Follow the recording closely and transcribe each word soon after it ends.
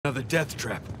Another death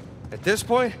trap. At this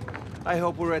point, I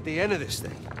hope we're at the end of this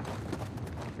thing.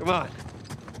 Come on.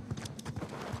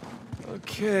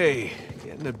 Okay,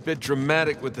 getting a bit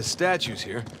dramatic with the statues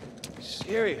here.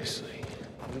 Seriously,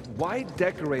 why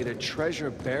decorate a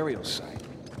treasure burial site?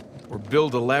 Or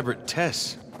build elaborate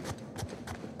tests.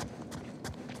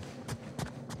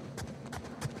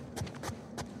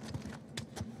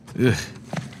 Ugh.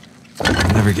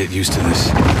 I'll never get used to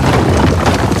this.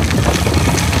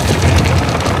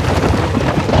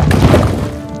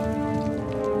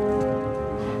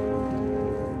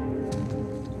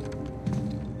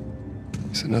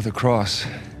 It's another cross.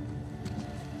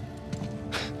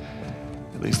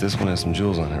 At least this one has some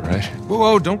jewels on it, right? Whoa,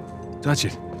 whoa, don't touch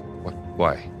it. What?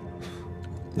 Why?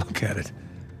 Look at it.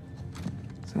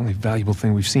 It's the only valuable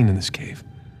thing we've seen in this cave.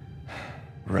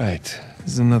 Right.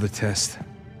 This is another test.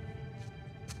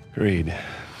 Agreed.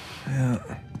 Yeah.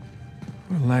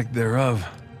 Or lack thereof.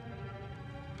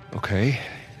 Okay,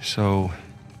 so...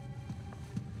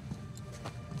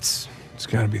 It's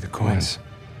gotta be the coins.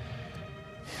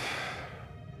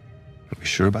 Are we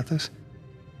sure about this?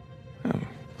 I'm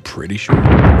pretty sure.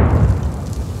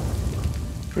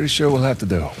 Pretty sure we'll have to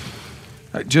do.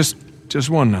 Just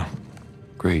one now.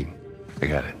 Agreed. I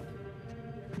got it.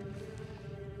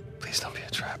 Please don't be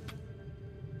a trap.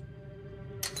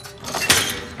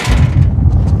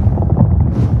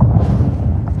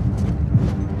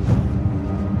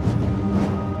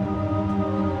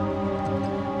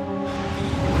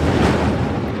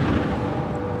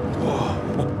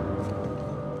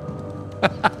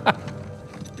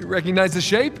 You recognize the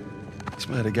shape? It's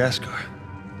Madagascar.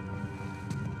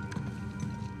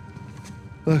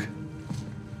 Look.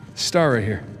 Star right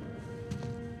here.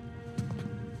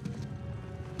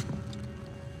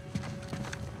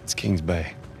 It's Kings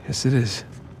Bay. Yes, it is.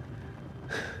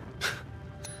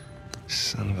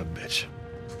 Son of a bitch.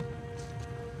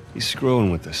 He's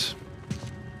screwing with us.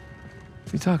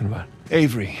 What are you talking about?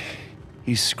 Avery,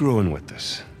 he's screwing with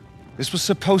us. This was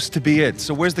supposed to be it,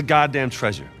 so where's the goddamn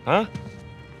treasure, huh?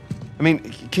 I mean,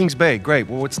 Kings Bay, great.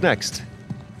 Well, what's next?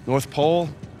 North Pole?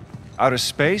 Outer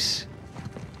space?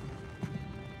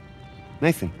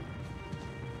 Nathan.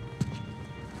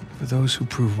 For those who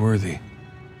prove worthy,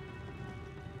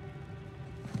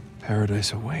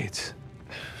 paradise awaits.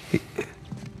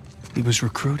 He was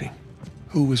recruiting.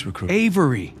 Who was recruiting?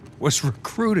 Avery was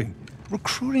recruiting.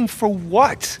 Recruiting for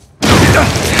what?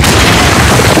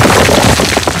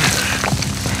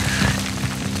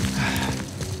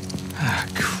 Ah,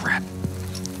 crap.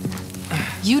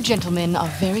 You gentlemen are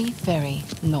very, very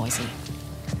noisy.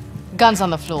 Guns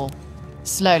on the floor.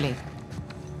 Slowly.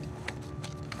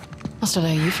 Must have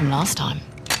known you from last time.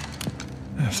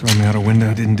 Throw me out a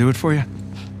window didn't do it for you?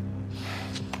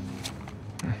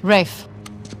 Rafe.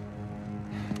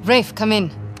 Rafe, come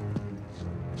in.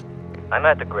 I'm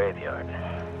at the graveyard.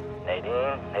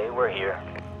 Nadine, hey, we're here.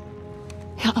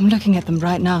 Yeah, I'm looking at them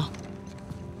right now.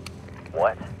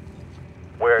 What?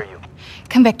 Where are you?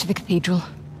 Come back to the cathedral.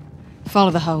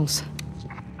 Follow the holes.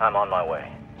 I'm on my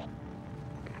way.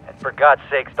 And for God's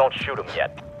sakes, don't shoot him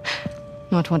yet.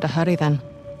 Not want to hurry then.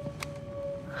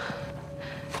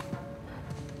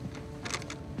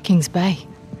 Kings Bay.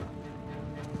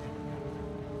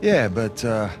 Yeah, but,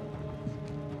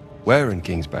 where in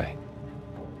Kings Bay?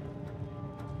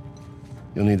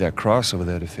 You'll need that cross over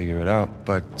there to figure it out,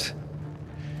 but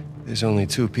there's only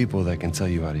 2 people that can tell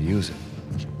you how to use it.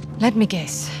 Let me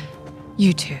guess.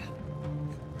 You two.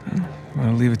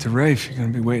 I'll leave it to Rafe. You're gonna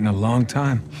be waiting a long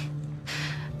time.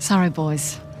 Sorry,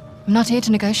 boys. I'm not here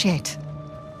to negotiate.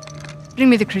 Bring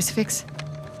me the crucifix.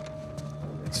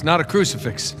 It's not a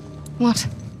crucifix. What?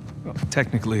 Well,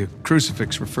 technically, a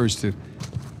crucifix refers to a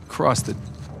cross that...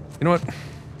 You know what?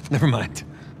 Never mind.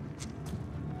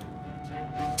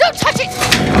 Don't touch it!